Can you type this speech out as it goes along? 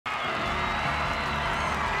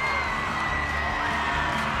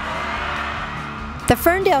The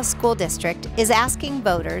Ferndale School District is asking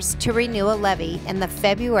voters to renew a levy in the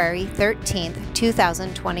February 13,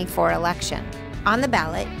 2024 election. On the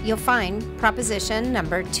ballot, you'll find Proposition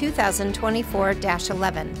number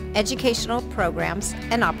 2024-11, Educational Programs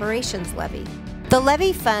and Operations Levy. The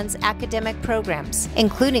levy funds academic programs,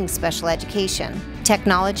 including special education,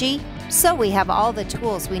 technology, so we have all the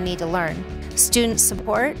tools we need to learn, student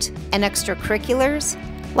support, and extracurriculars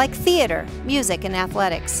like theater, music, and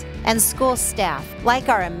athletics, and school staff like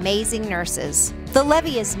our amazing nurses. The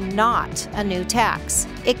levy is not a new tax.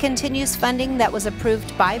 It continues funding that was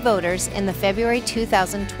approved by voters in the February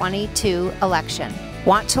 2022 election.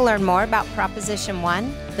 Want to learn more about Proposition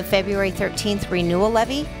 1, the February 13th renewal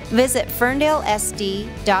levy? Visit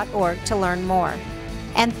ferndalesd.org to learn more.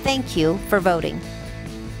 And thank you for voting.